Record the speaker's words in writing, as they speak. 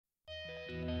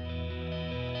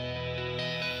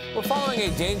We're following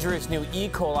a dangerous new E.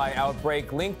 coli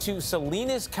outbreak linked to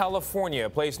Salinas, California, a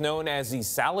place known as the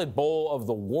salad bowl of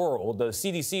the world. The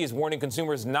CDC is warning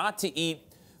consumers not to eat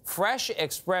fresh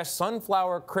express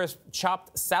sunflower crisp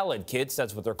chopped salad kits.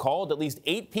 That's what they're called. At least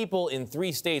 8 people in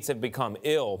 3 states have become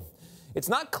ill. It's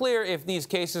not clear if these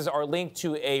cases are linked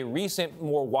to a recent,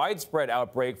 more widespread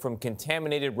outbreak from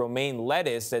contaminated romaine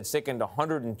lettuce that sickened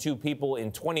 102 people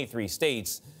in 23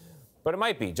 states. But it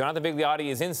might be. Jonathan Vigliotti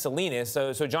is in Salinas.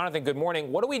 So Jonathan, good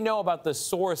morning. What do we know about the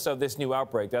source of this new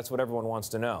outbreak? That's what everyone wants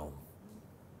to know.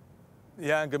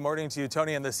 Yeah, and good morning to you,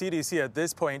 Tony. And the CDC at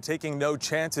this point taking no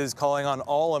chances, calling on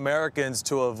all Americans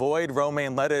to avoid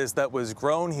romaine lettuce that was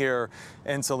grown here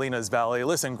in Salinas Valley.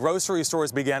 Listen, grocery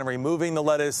stores began removing the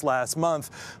lettuce last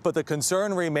month, but the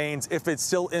concern remains if it's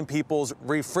still in people's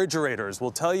refrigerators. We'll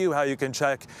tell you how you can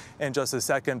check in just a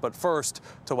second, but first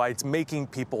to why it's making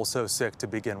people so sick to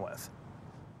begin with.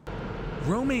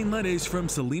 Romaine lettuce from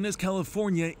Salinas,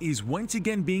 California is once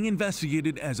again being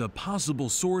investigated as a possible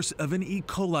source of an E.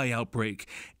 coli outbreak.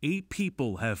 8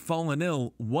 people have fallen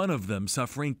ill, one of them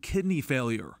suffering kidney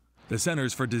failure. The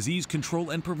Centers for Disease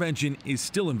Control and Prevention is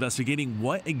still investigating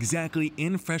what exactly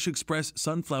in Fresh Express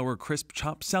sunflower crisp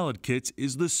chopped salad kits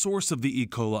is the source of the E.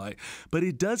 coli. But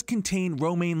it does contain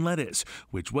romaine lettuce,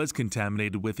 which was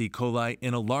contaminated with E. coli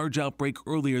in a large outbreak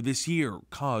earlier this year,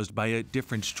 caused by a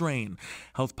different strain.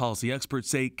 Health policy experts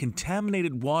say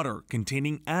contaminated water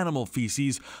containing animal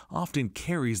feces often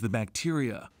carries the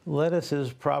bacteria. Lettuce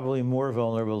is probably more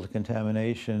vulnerable to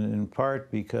contamination, in part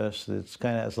because it's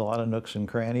kind of has a lot of nooks and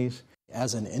crannies.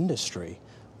 As an industry,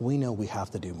 we know we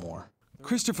have to do more.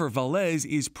 Christopher Valles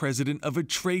is president of a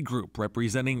trade group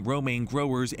representing romaine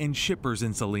growers and shippers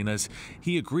in Salinas.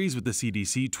 He agrees with the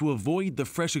CDC to avoid the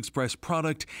Fresh Express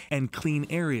product and clean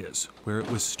areas where it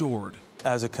was stored.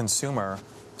 As a consumer,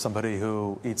 somebody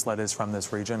who eats lettuce from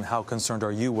this region, how concerned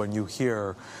are you when you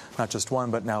hear not just one,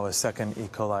 but now a second E.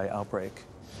 coli outbreak?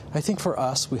 I think for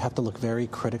us, we have to look very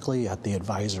critically at the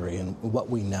advisory and what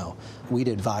we know. We'd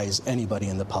advise anybody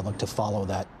in the public to follow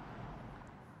that.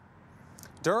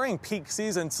 During peak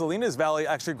season, Salinas Valley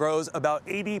actually grows about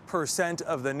 80%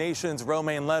 of the nation's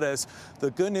romaine lettuce.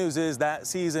 The good news is that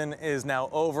season is now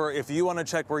over. If you want to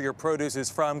check where your produce is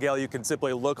from, Gayle, you can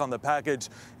simply look on the package.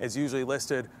 It's usually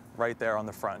listed right there on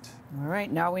the front. All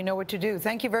right, now we know what to do.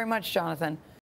 Thank you very much, Jonathan.